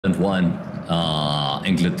1,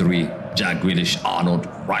 England 3, Jack Grealish, Arnold,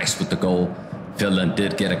 Rice with the goal. Finland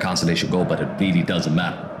did get a consolation goal, but it really doesn't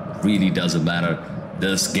matter. It really doesn't matter.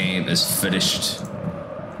 This game is finished.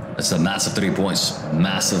 It's a massive 3 points.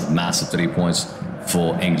 Massive 3 points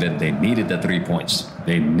for England. They needed the 3 points.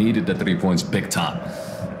 They needed the 3 points big time.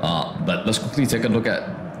 But let's quickly take a look at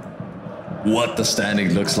what the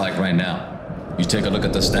standing looks like right now. You take a look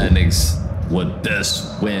at the standings. With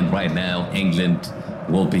this win right now, England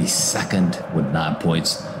will be second with 9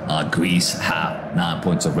 points. Greece have 9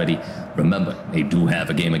 points already. Remember, they do have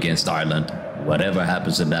a game against Ireland. Whatever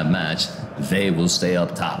happens in that match, they will stay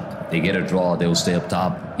up top. If they get a draw, they will stay up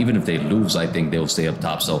top. Even if they lose, I think they'll stay up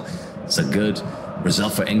top. So it's a good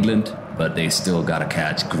result for England, but they still got to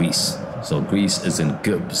catch Greece. So Greece is in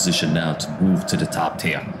good position now to move to the top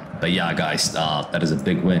tier. But yeah, guys, that is a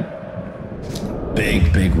big win.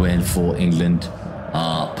 Big win for England.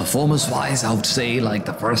 Performance-wise, I would say like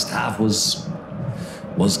the first half was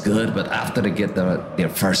good, but after they get their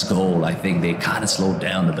first goal, I think they kind of slowed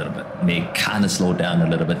down a little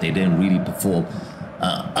bit. They didn't really perform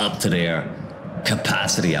up to their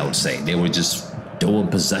capacity, I would say. They were just doing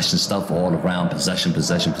possession stuff all around, possession.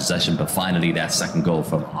 But finally, that second goal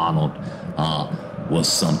from Arnold was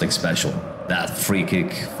something special. That free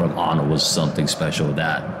kick from Arnold was something special.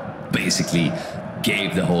 That basically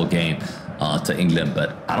gave the whole game to England,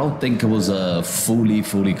 but I don't think it was a fully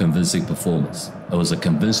convincing performance. It was a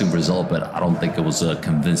convincing result, but I don't think it was a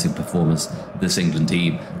convincing performance. This England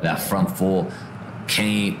team, that front four,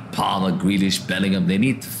 Kane, Palmer, Grealish, Bellingham, they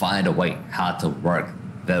need to find a way how to work,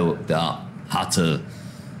 how to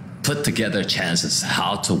put together chances,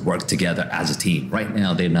 how to work together as a team. Right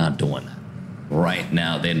now, they're not doing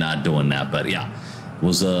that. But yeah, it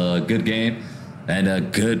was a good game and a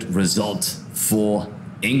good result for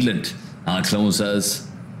England. Clone says,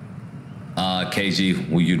 KG,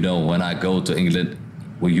 will you know when I go to England,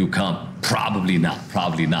 will you come? Probably not,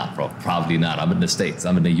 bro. Probably not. I'm in the States.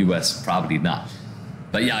 I'm in the US. Probably not.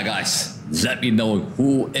 But yeah, guys, let me know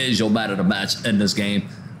who is your man of the match in this game.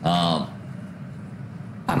 I'm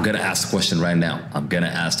going to ask the question right now.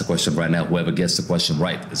 Whoever gets the question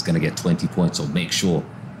right is going to get 20 points. So make sure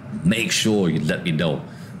you let me know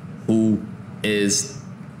who is...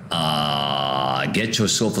 get your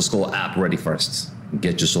SofaScore app ready first.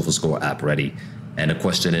 Get your SofaScore app ready. And the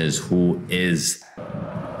question is, who is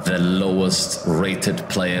the lowest rated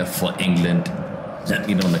player for England? Let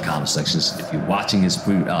me know in the comment sections. If you're watching this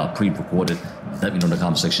pre-recorded, let me know in the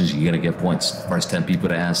comment sections. You're going to get points. First 10 people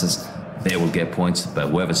that answers, they will get points. But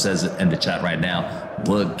whoever says it in the chat right now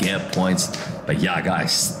will get points. But yeah,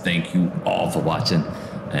 guys, thank you all for watching.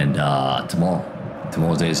 And tomorrow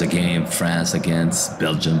there's a game, France against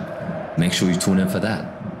Belgium. Make sure you tune in for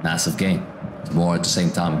that. Massive game. Tomorrow at the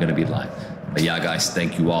same time, I'm going to be live. But yeah, guys,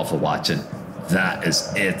 thank you all for watching. That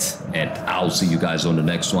is it. And I'll see you guys on the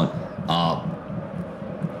next one.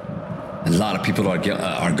 A lot of people are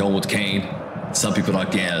going with Kane. Some people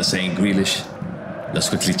are saying Grealish. Let's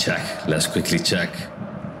quickly check.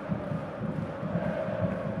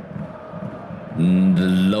 The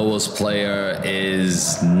lowest player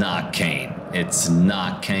is not Kane. It's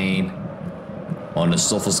not Kane. On the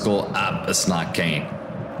SofaScore app, it's not Kane.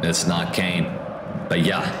 But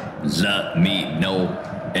yeah, let me know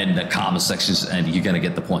in the comment sections and you're going to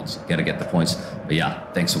get the points. But yeah,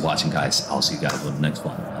 thanks for watching, guys. I'll see you guys on the next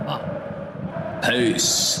one. I'm out.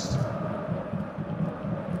 Peace.